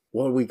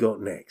 what have we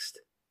got next?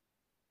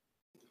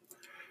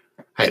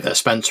 Hey there,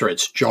 Spencer.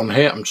 It's John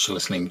here. I'm just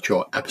listening to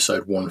your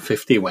episode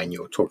 150 when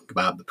you were talking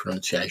about the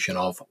pronunciation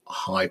of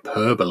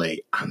hyperbole,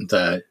 and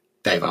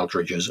Dave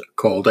Aldridge has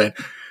called in.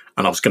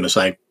 And I was going to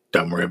say,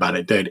 don't worry about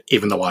it, dude.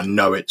 Even though I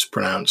know it's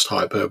pronounced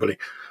hyperbole,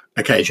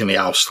 occasionally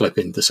I'll slip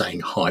into saying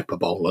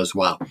hyperbole as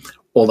well.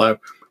 Although,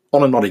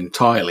 on a not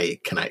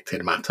entirely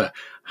connected matter,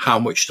 how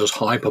much does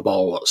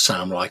hyperbole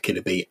sound like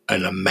it'd be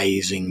an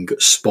amazing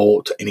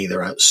sport in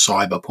either a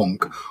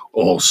cyberpunk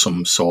or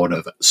some sort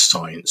of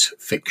science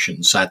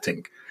fiction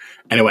setting?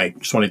 Anyway,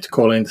 just wanted to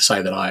call in to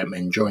say that I am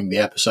enjoying the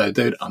episode,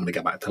 dude. I'm going to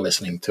go back to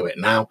listening to it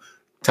now.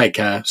 Take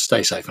care,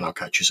 stay safe, and I'll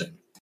catch you soon.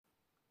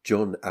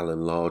 John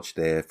Allen Large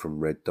there from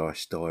Red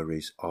Dice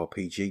Diaries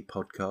RPG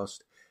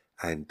podcast.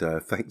 And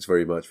thanks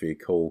very much for your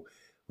call,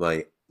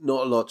 mate.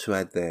 Not a lot to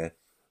add there,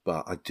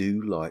 but I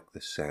do like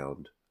the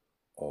sound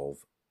of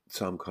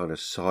some kind of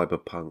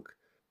cyberpunk,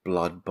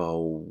 Blood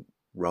Bowl,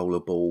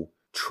 Rollerball,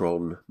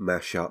 Tron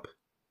mashup.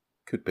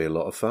 Could be a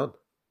lot of fun.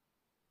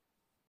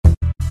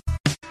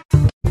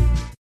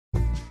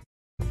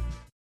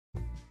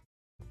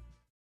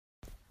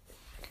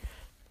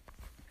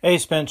 Hey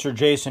Spencer,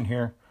 Jason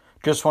here.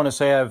 Just want to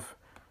say I've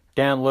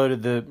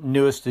downloaded the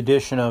newest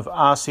edition of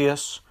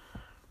Osseous,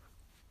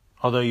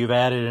 although you've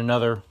added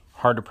another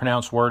hard to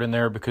pronounce word in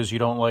there because you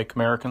don't like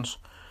Americans.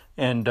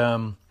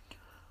 And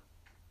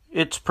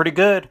it's pretty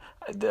good.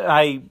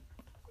 I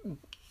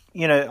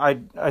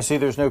see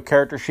there's no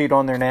character sheet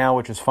on there now,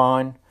 which is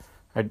fine.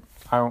 I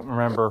don't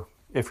remember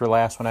if your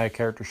last one had a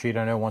character sheet.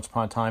 I know once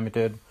upon a time it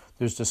did.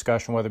 There's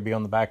discussion whether it be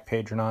on the back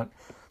page or not.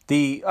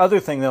 The other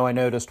thing, though, I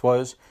noticed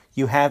was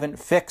you haven't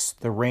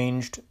fixed the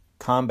ranged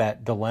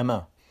combat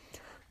dilemma.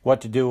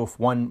 What to do if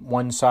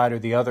one side or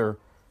the other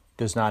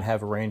does not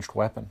have a ranged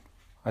weapon.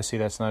 I see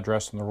that's not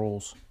addressed in the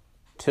rules.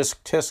 Tisk,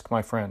 tisk,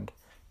 my friend.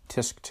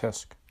 Tisk,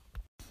 tisk.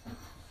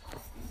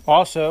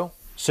 Also,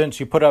 since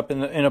you put up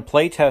in a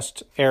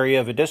playtest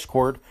area of a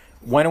Discord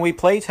When are we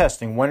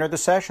playtesting? When are the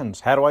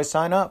sessions? How do I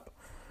sign up?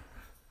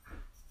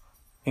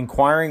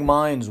 Inquiring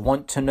minds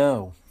want to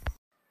know.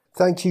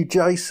 Thank you,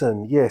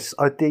 Jason. Yes,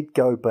 I did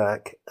go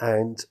back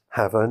and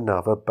have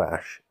another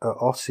bash at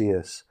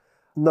Osseous.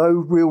 No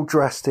real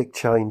drastic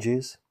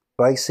changes.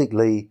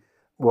 Basically,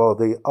 while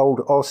the old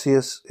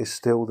Osseous is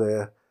still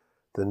there,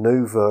 the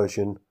new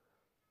version,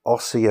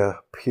 Ossia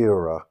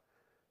Pura,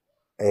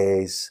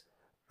 is...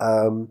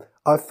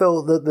 I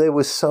felt that there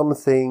were some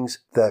things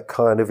that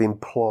kind of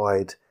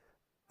implied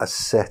a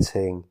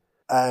setting,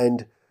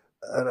 and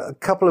a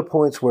couple of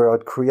points where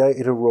I'd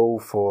created a rule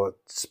for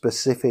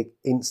specific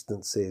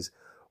instances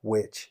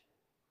which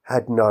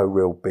had no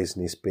real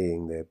business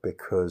being there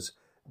because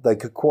they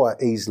could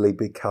quite easily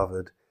be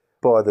covered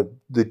by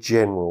the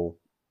general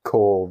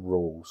core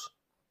rules.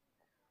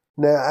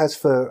 Now, as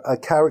for a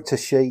character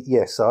sheet,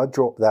 yes, I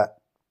dropped that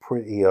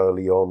pretty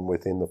early on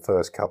within the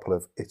first couple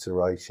of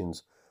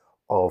iterations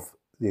of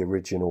the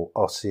original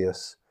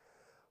Osseous.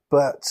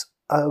 But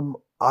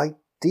I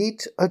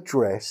did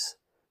address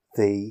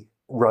the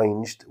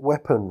ranged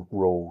weapon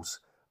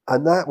rules,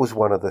 and that was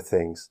one of the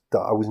things that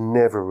I was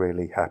never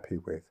really happy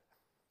with.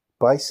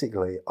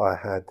 Basically, I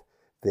had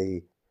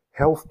the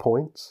health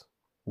points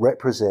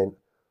represent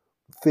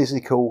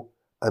physical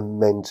and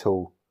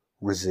mental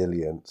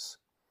resilience.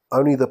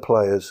 Only the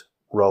players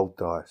rolled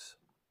dice,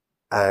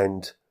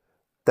 and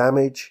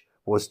damage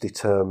was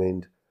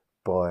determined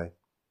by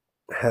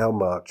how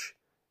much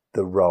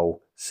the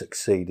roll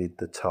succeeded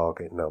the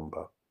target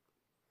number.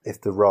 If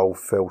the roll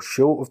fell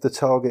short of the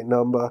target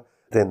number,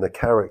 then the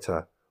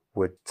character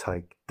would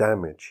take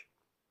damage.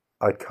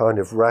 I'd kind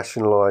of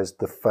rationalised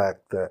the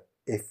fact that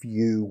if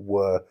you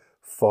were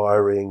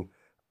firing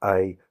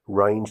a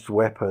ranged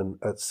weapon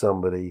at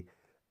somebody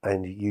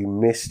and you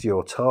missed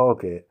your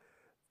target,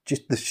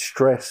 just the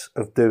stress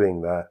of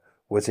doing that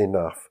was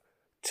enough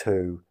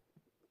to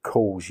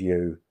cause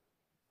you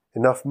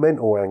enough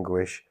mental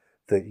anguish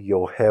that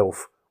your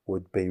health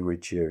would be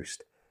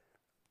reduced.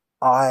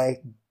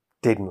 I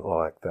didn't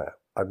like that.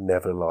 I've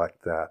never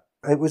liked that.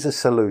 It was a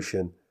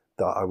solution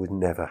that I was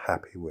never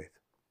happy with.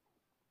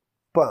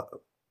 But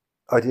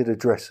I did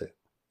address it.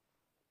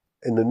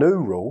 In the new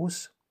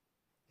rules,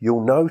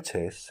 you'll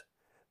notice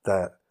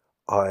that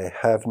I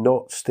have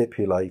not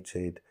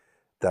stipulated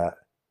that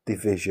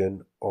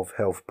division of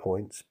health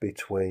points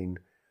between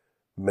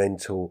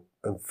mental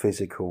and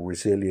physical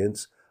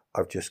resilience.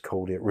 I've just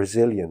called it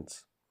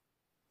resilience,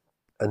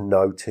 and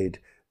noted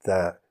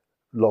that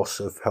loss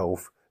of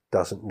health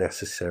doesn't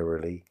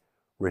necessarily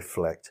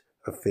reflect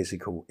a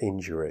physical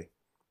injury.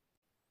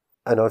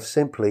 And I've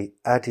simply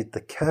added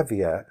the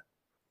caveat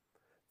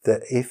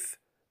that if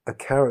a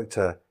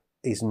character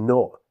is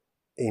not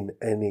in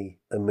any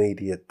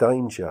immediate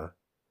danger,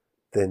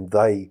 then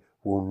they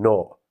will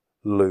not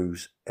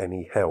lose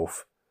any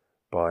health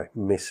by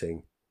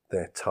missing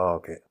their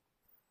target.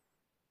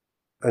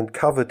 And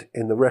covered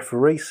in the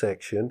referee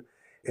section,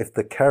 if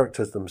the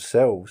characters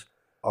themselves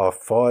are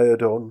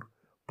fired on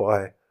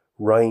by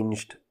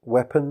ranged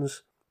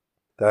weapons,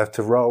 they have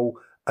to roll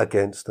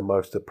against the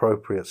most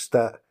appropriate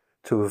stat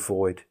to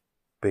avoid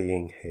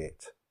being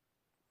hit.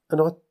 And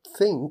I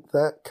think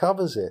that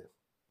covers it.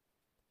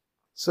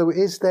 So it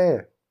is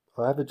there.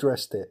 I have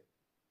addressed it.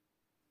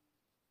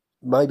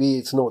 Maybe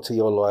it's not to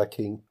your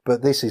liking,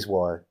 but this is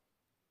why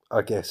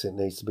I guess it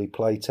needs to be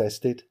play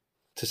tested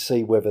to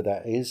see whether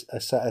that is a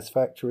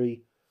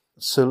satisfactory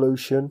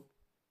solution.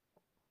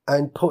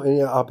 And putting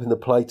it up in the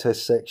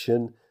playtest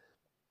section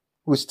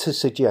was to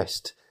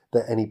suggest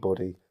that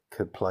anybody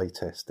could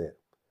playtest it.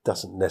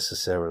 Doesn't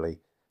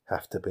necessarily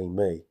have to be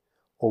me,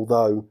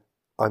 although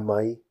I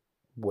may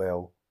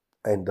well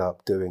end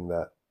up doing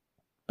that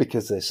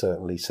because there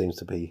certainly seems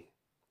to be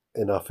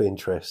enough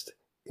interest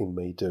in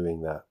me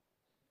doing that.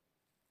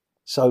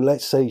 So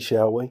let's see,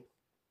 shall we?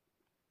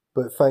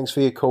 But thanks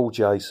for your call,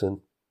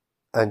 Jason,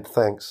 and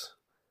thanks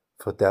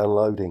for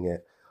downloading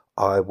it.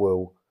 I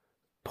will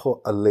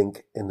put a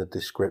link in the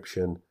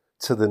description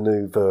to the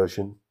new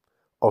version,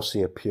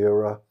 Ossia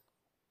Pura,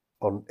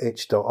 on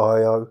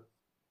itch.io.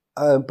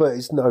 But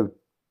it's no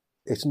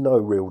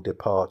real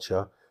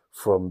departure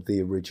from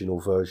the original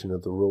version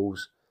of the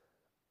rules,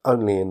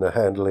 only in the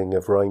handling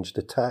of ranged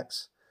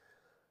attacks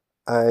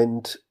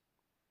and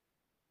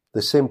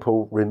the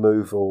simple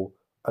removal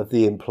of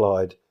the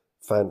implied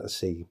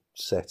fantasy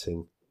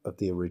setting of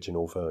the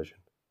original version.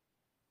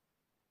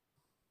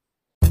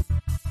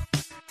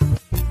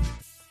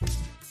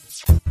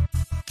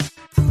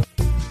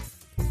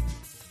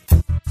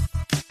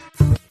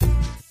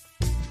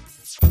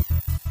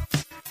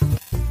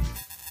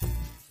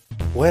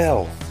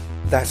 Well,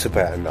 that's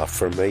about enough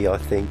from me, I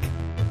think.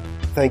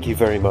 Thank you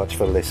very much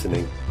for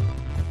listening.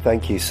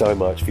 Thank you so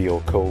much for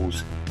your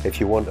calls. If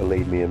you want to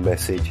leave me a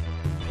message,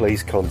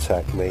 please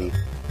contact me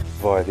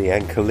via the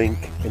anchor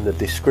link in the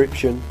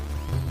description.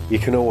 You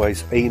can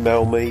always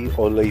email me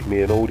or leave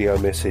me an audio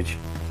message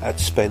at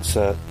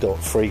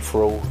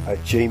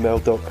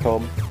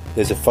spencer.freeforall@gmail.com.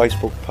 There's a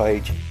Facebook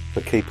page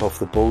for Keep Off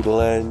the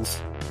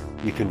Borderlands.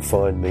 You can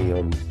find me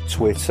on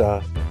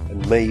Twitter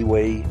and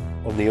MeWe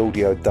on the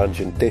Audio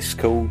Dungeon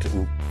Discord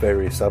and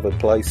various other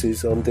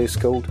places on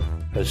Discord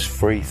as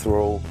Free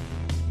Thrall.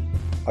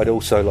 I'd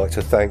also like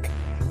to thank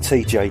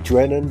TJ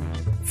Drennan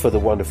for the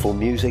wonderful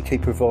music he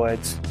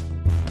provides.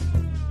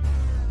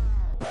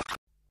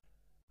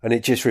 And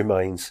it just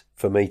remains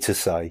for me to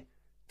say,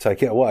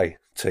 take it away,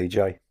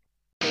 TJ.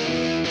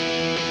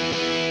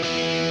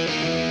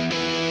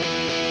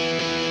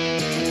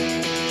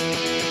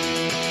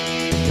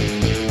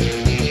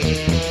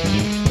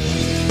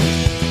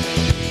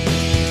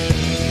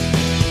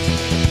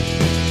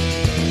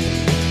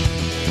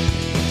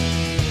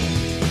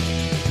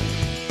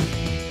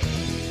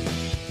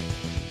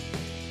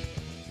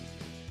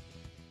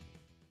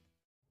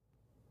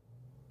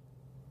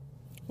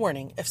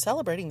 Warning, if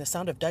celebrating the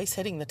sound of dice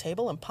hitting the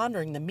table and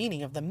pondering the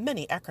meaning of the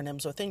many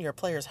acronyms within your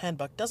player's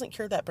handbook doesn't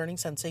cure that burning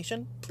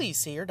sensation, please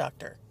see your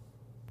doctor.